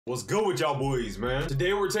What's good with y'all boys, man?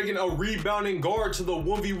 Today we're taking a rebounding guard to the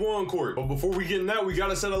 1v1 court. But before we get in that, we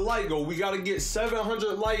gotta set a like goal. We gotta get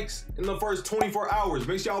 700 likes in the first 24 hours.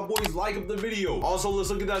 Make sure y'all boys like up the video. Also, let's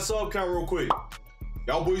look at that sub count real quick.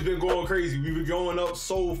 Y'all boys been going crazy. We've been going up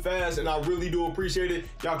so fast, and I really do appreciate it.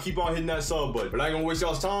 Y'all keep on hitting that sub button. But I ain't gonna waste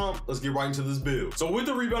y'all's time. Let's get right into this build. So with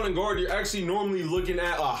the rebounding guard, you're actually normally looking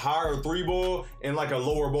at a higher 3-ball and like a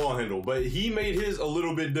lower ball handle, but he made his a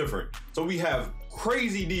little bit different. So we have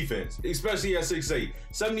crazy defense, especially at 6'8",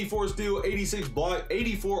 74 steal, 86 block,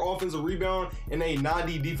 84 offensive rebound, and a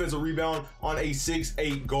 90 defensive rebound on a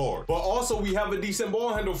 6'8 guard. But also we have a decent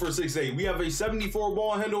ball handle for 6'8". We have a 74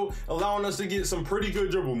 ball handle, allowing us to get some pretty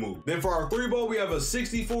good dribble move. Then for our 3-ball, we have a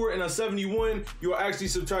 64 and a 71. You'll actually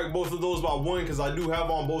subtract both of those by 1 because I do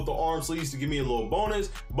have on both the arm sleeves to give me a little bonus,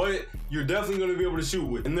 but you're definitely going to be able to shoot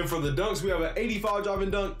with. And then for the dunks, we have an 85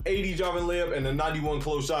 driving dunk, 80 driving layup, and a 91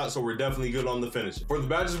 close shot, so we're definitely good on the finish. For the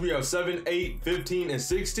badges, we have 7, 8, 15, and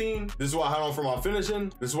 16. This is what I had on for my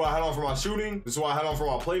finishing. This is what I had on for my shooting. This is what I had on for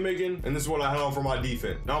my playmaking. And this is what I had on for my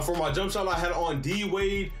defense. Now for my jump shot, I had on D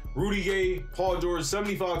Wade, Rudy Gay, Paul George,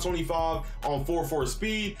 75-25 on 4-4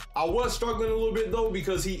 speed. I was struggling a little bit though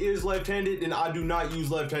because he is left-handed and I do not use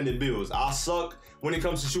left-handed builds. I suck when it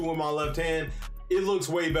comes to shooting with my left hand. It looks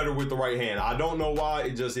way better with the right hand. I don't know why,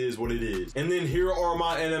 it just is what it is. And then here are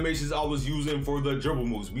my animations I was using for the dribble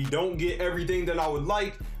moves. We don't get everything that I would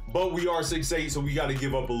like, but we are 6'8", so we gotta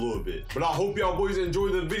give up a little bit. But I hope y'all boys enjoy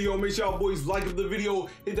the video. Make sure y'all boys like the video,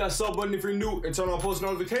 hit that sub button if you're new, and turn on post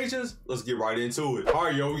notifications. Let's get right into it. All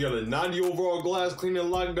right, yo, we got a 90 overall glass clean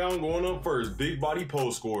and lockdown going up first. Big body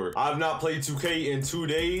post scorer. I have not played 2K in 2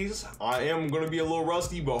 days. I am gonna be a little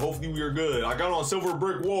rusty, but hopefully we are good. I got on silver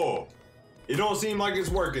brick wall. It don't seem like it's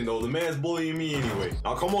working though. The man's bullying me anyway.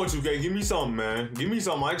 Now come on 2K, give me something, man. Give me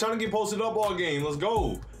something. I ain't trying to get posted up all game. Let's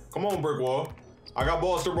go. Come on, brick wall. I got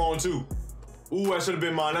ball still on too. Ooh, that should have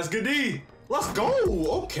been mine. That's good D. Let's go.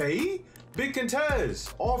 Okay. Big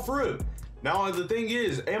contest. Off rip. Now the thing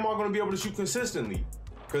is, am I gonna be able to shoot consistently?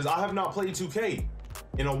 Because I have not played 2K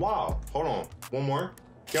in a while. Hold on. One more.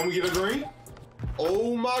 Can we get a green?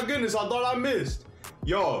 Oh my goodness, I thought I missed.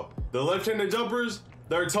 Y'all, the left-handed jumpers,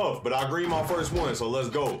 they're tough, but I green my first one, so let's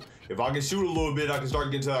go. If I can shoot a little bit, I can start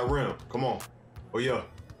getting to that rim. Come on. Oh yeah.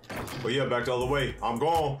 Oh yeah, back the other way. I'm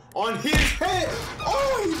gone. On his head.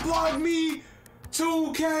 Oh, he blocked me.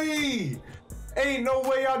 2K. Ain't no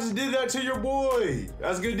way I just did that to your boy.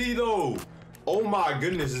 That's good D though. Oh my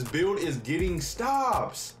goodness, this build is getting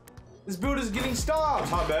stops. This build is getting stops.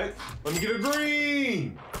 Hop back. Let me get a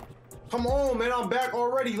green. Come on, man, I'm back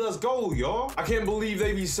already. Let's go, y'all. I can't believe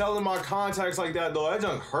they be selling my contacts like that, though. That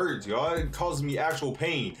junk hurts, y'all. It causes me actual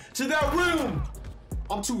pain. To that rim!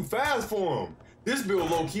 I'm too fast for him. This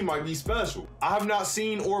build, low-key, might be special. I have not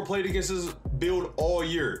seen or played against this build all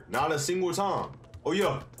year. Not a single time. Oh,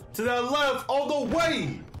 yeah. To that left, all the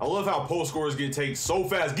way. I love how post scorers get takes so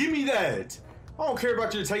fast. Give me that. I don't care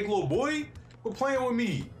about your take, little boy. Quit playing with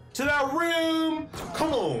me. To that rim.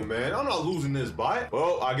 Come on, man. I'm not losing this bot.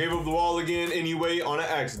 Well, I gave up the wall again anyway on an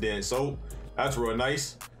accident, so that's real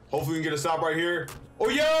nice. Hopefully we can get a stop right here. Oh,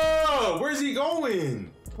 yeah. Where's he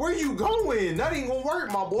going? Where you going? That ain't gonna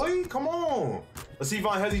work, my boy. Come on. Let's see if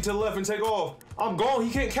I hesitate to the left and take off. I'm gone.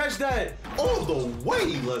 He can't catch that. All the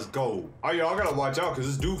way. Let's go. All right, y'all, I gotta watch out because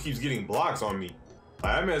this dude keeps getting blocks on me.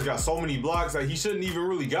 That man's got so many blocks that he shouldn't even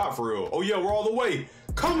really got for real. Oh, yeah, we're all the way.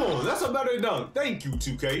 Come on, that's a better dunk. Thank you,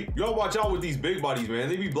 2K. Y'all watch out with these big bodies, man.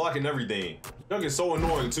 They be blocking everything. Dunk is so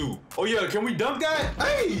annoying, too. Oh, yeah, can we dunk that?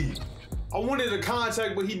 Hey! I wanted a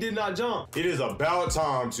contact, but he did not jump. It is about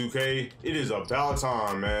time, 2K. It is about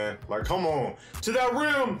time, man. Like, come on. To that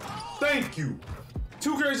rim. Thank you.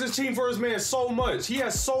 2K is just cheating for his man so much. He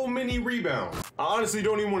has so many rebounds. I honestly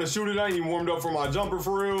don't even want to shoot it. I ain't even warmed up for my jumper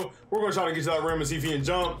for real. We're going to try to get to that rim and see if he can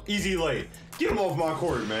jump. Easy lay. Get him off my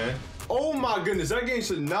court, man. Oh my goodness, that game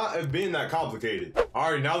should not have been that complicated.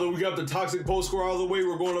 All right, now that we got the toxic post score out of the way,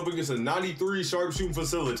 we're going up against a 93 sharpshooting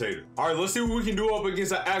facilitator. All right, let's see what we can do up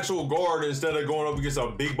against an actual guard instead of going up against a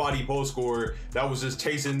big body post scorer that was just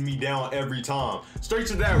chasing me down every time. Straight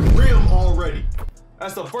to that rim already.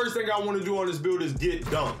 That's the first thing I want to do on this build is get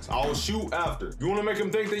dunks. I'll shoot after. You want to make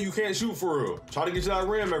him think that you can't shoot for real. Try to get to that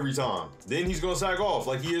rim every time. Then he's going to sack off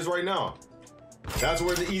like he is right now. That's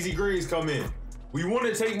where the easy greens come in. We want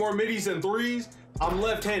to take more middies and threes. I'm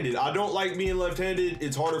left-handed. I don't like being left-handed.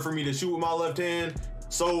 It's harder for me to shoot with my left hand.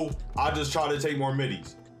 So I just try to take more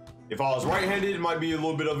middies. If I was right-handed, it might be a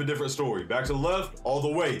little bit of a different story. Back to the left, all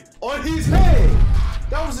the way. On his head!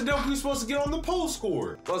 That was the dunk we were supposed to get on the post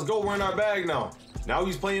score. Let's go, we're in our bag now. Now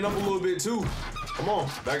he's playing up a little bit too. Come on,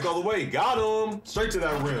 back the other way. Got him. Straight to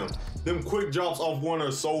that rim. Them quick drops off one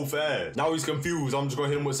are so fast. Now he's confused. I'm just gonna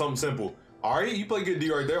hit him with something simple. All right, you play good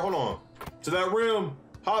D right there. Hold on. To that rim,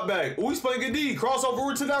 hop back. Oh, he's playing good D. Cross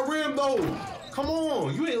over to that rim though. Come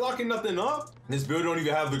on, you ain't locking nothing up. This build don't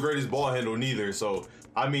even have the greatest ball handle neither. So,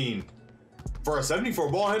 I mean, for a 74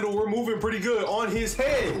 ball handle, we're moving pretty good on his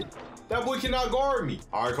head. That boy cannot guard me.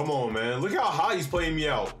 All right, come on, man. Look how high he's playing me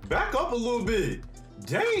out. Back up a little bit.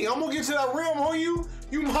 Dang, I'm gonna get to that rim on you.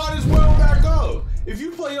 You might as well back up. If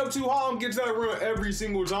you play up too high, I'm gonna get to that rim every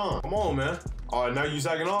single time. Come on, man. All right, now you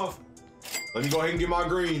sacking off. Let me go ahead and get my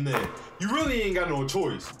green then. You really ain't got no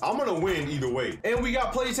choice. I'm gonna win either way. And we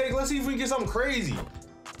got play take. Let's see if we can get something crazy.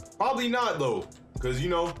 Probably not though, because you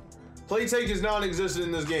know, play take is non-existent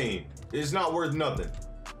in this game. It's not worth nothing.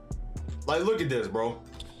 Like, look at this, bro.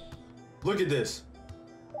 Look at this.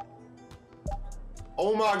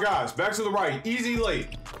 Oh my gosh, back to the right, easy late.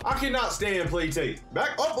 I cannot stand play take.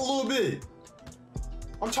 Back up a little bit.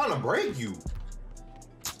 I'm trying to break you.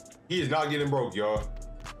 He is not getting broke, y'all.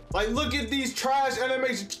 Like, look at these trash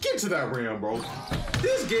animations. Get to that rim, bro.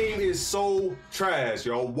 This game is so trash,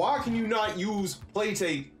 y'all. Why can you not use play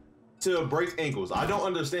take to break ankles? I don't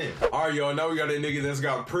understand. All right, y'all, now we got a nigga that's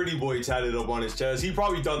got Pretty Boy tatted up on his chest. He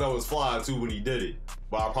probably thought that was fly too when he did it,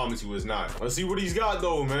 but I promise you it's not. Let's see what he's got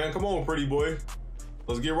though, man. Come on, Pretty Boy.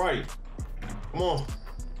 Let's get right. Come on.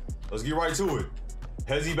 Let's get right to it.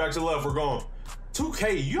 Hezzy back to the left, we're gone.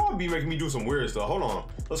 2K, y'all be making me do some weird stuff. Hold on.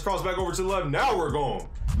 Let's cross back over to the left. Now we're going.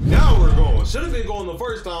 Now we're going. Should have been going the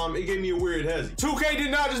first time. It gave me a weird hezzy. 2K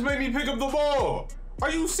did not just make me pick up the ball. Are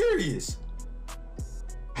you serious?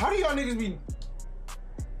 How do y'all niggas be...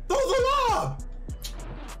 Throw the lob!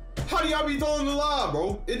 How do y'all be throwing the lob,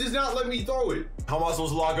 bro? It does not let me throw it. How am I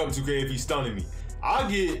supposed to lock up 2K if he's stunning me? I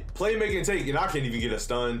get playmaking and take, and I can't even get a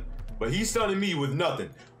stun. But he's stunning me with nothing.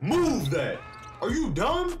 Move that. Are you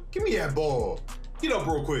dumb? Give me that ball. Get up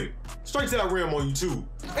real quick. Straight to that rim on you too.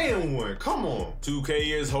 And one, come on.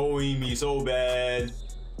 2K is holding me so bad.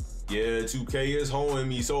 Yeah, 2K is holding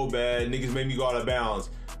me so bad. Niggas made me go out of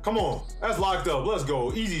bounds. Come on, that's locked up. Let's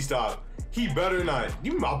go, easy stop. He better not.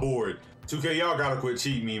 Give me my board. 2K, y'all gotta quit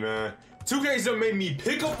cheating me, man. 2K's done made me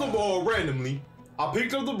pick up the ball randomly. I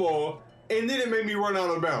picked up the ball, and then it made me run out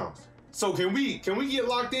of bounds. So can we get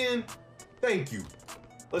locked in? Thank you.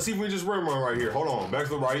 Let's see if we just rim run right here. Hold on, back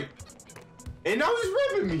to the right. And now he's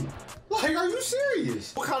ripping me. Like, are you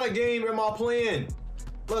serious? What kind of game am I playing?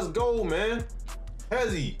 Let's go, man.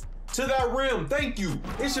 Hezzy, to that rim, thank you.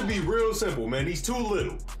 It should be real simple, man. He's too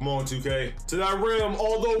little. Come on, 2K. To that rim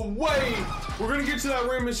all the way. We're gonna get to that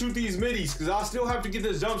rim and shoot these middies because I still have to get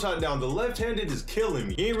this jump shot down. The left-handed is killing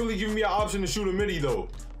me. He ain't really giving me an option to shoot a midi though.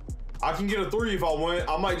 I can get a 3 if I want.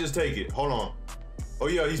 I might just take it. Hold on. Oh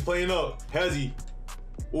yeah, he's playing up. Hezzy.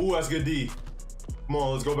 Ooh, that's good D. Come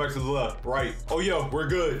on, let's go back to the left. Right. Oh yeah, we're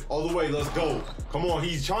good. All the way, let's go. Come on,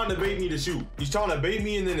 he's trying to bait me to shoot. He's trying to bait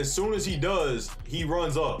me, and then as soon as he does, he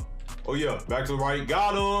runs up. Oh yeah, back to the right.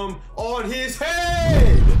 Got him on his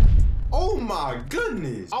head. Oh my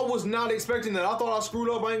goodness. I was not expecting that. I thought I screwed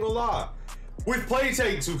up, I ain't gonna lie. With play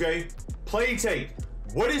take, 2K. Play take.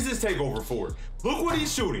 What is this takeover for? Look what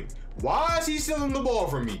he's shooting. Why is he stealing the ball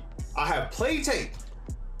from me? I have play take.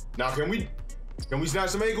 Now, can we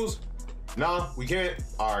snatch some ankles? Nah, we can't.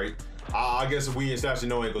 All right. I guess if we ain't snatching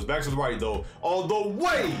no ankles. Back to the right, though. All the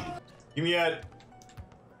way. Give me that.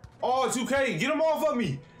 Oh, 2K, get him off of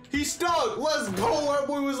me. He's stuck. Let's go. That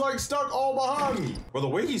boy was like stuck all behind me. Bro, the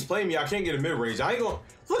way he's playing me, I can't get a mid-range. I ain't gonna.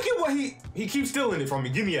 Look at what he keeps stealing it from me.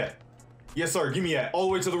 Give me that. Yes, sir. Give me that. All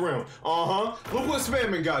the way to the rim. Uh-huh. Look what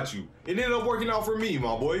spamming got you. It ended up working out for me,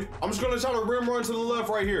 my boy. I'm just gonna try to rim run to the left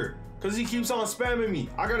right here because he keeps on spamming me.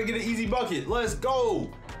 I gotta get an easy bucket. Let's go.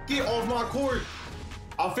 Get off my court.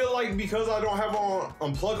 I feel like because I don't have on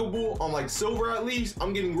unpluggable on like silver at least,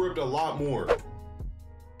 I'm getting ripped a lot more.